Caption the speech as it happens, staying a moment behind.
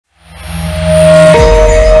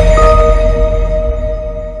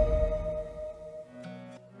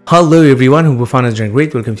Hello everyone, hope you found us doing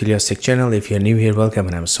great. Welcome to Futuristic channel. If you're new here, welcome,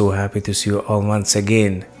 and I'm so happy to see you all once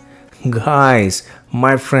again. Guys,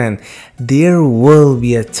 my friend, there will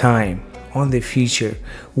be a time on the future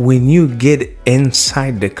when you get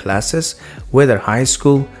inside the classes, whether high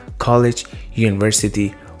school, college,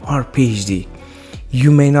 university or PhD,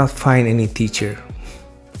 you may not find any teacher.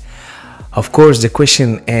 Of course, the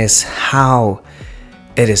question is how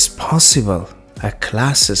it is possible a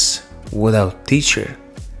classes without teacher.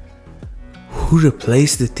 Who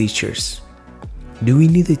replaced the teachers? Do we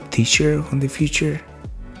need a teacher on the future?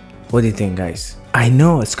 What do you think, guys? I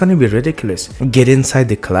know it's gonna be ridiculous. Get inside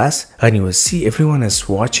the class and you will see everyone is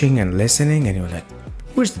watching and listening, and you're like,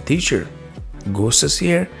 where's the teacher? Ghost is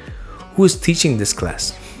here? Who is teaching this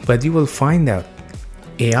class? But you will find out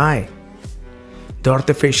AI, the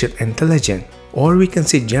artificial intelligence, or we can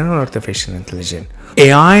say general artificial intelligence.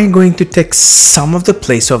 AI going to take some of the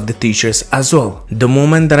place of the teachers as well. The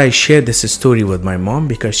moment that I share this story with my mom,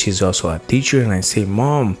 because she's also a teacher, and I say,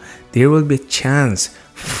 Mom, there will be a chance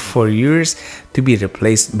for yours to be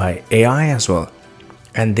replaced by AI as well.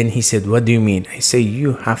 And then he said, what do you mean? I say,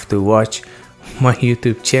 you have to watch my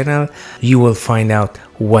YouTube channel. You will find out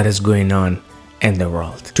what is going on in the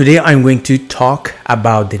world. Today I'm going to talk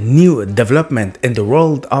about the new development in the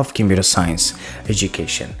world of computer science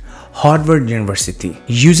education. Harvard University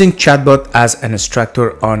using chatbot as an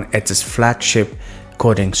instructor on its flagship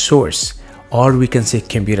coding source, or we can say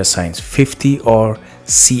computer science 50 or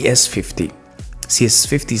CS50.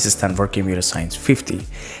 CS50 stands for computer science 50.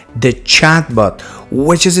 The chatbot,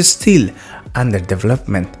 which is still under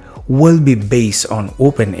development, will be based on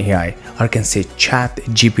OpenAI, or can say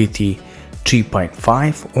ChatGPT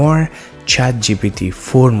 3.5 or ChatGPT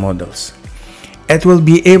 4 models. It will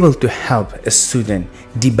be able to help a student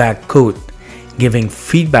debug code, giving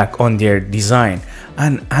feedback on their design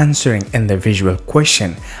and answering individual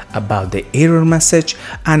questions about the error message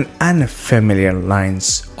and unfamiliar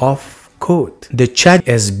lines of code. The chat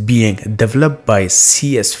is being developed by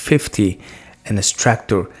CS50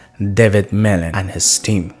 instructor David Mellon and his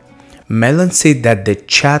team. Mellon said that the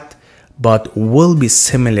chat but will be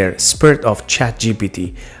similar spirit of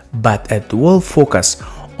ChatGPT, but it will focus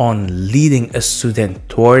on leading a student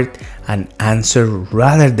toward an answer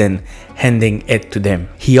rather than handing it to them.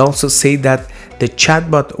 He also said that the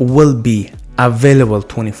chatbot will be available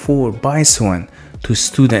 24/7 to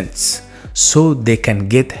students so they can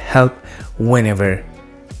get help whenever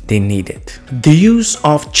they need it. The use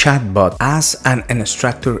of chatbot as an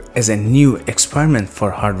instructor is a new experiment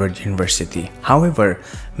for Harvard University. However,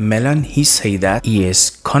 Mellon, he said that he is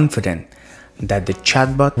confident that the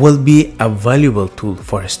chatbot will be a valuable tool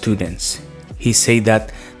for students. He said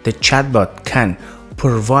that the chatbot can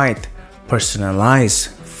provide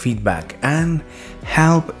personalized feedback and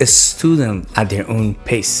help a student at their own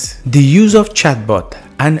pace. The use of chatbot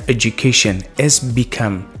and education has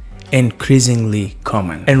become increasingly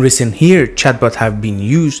common. In recent years, chatbots have been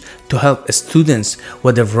used to help students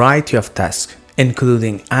with a variety of tasks,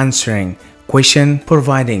 including answering questions,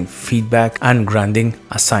 providing feedback, and granting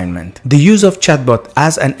assignment. The use of chatbot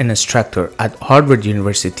as an instructor at Harvard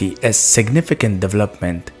University is significant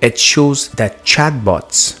development. It shows that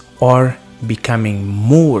chatbots are becoming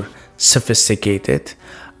more sophisticated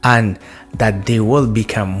and that they will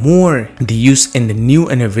become more used in the new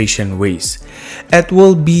innovation ways. It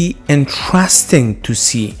will be interesting to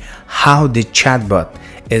see how the chatbot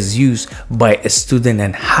is used by a student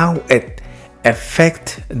and how it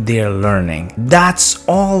affect their learning. That's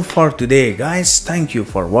all for today, guys. Thank you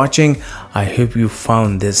for watching. I hope you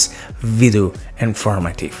found this video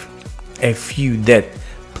informative. If you did,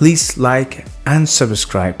 please like and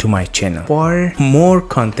subscribe to my channel for more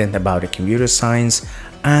content about computer science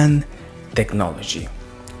and technology.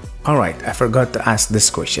 Alright, I forgot to ask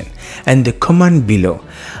this question. In the comment below,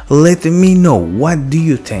 let me know, what do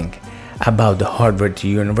you think about the Harvard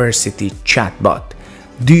University chatbot?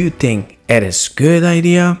 Do you think it is a good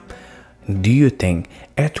idea? Do you think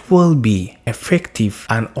it will be effective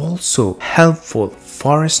and also helpful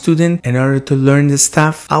for a student in order to learn the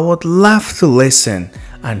stuff? I would love to listen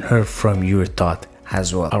and hear from your thought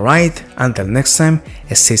as well. Alright, until next time,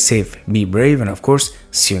 stay safe, be brave, and of course,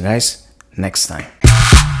 see you guys next time.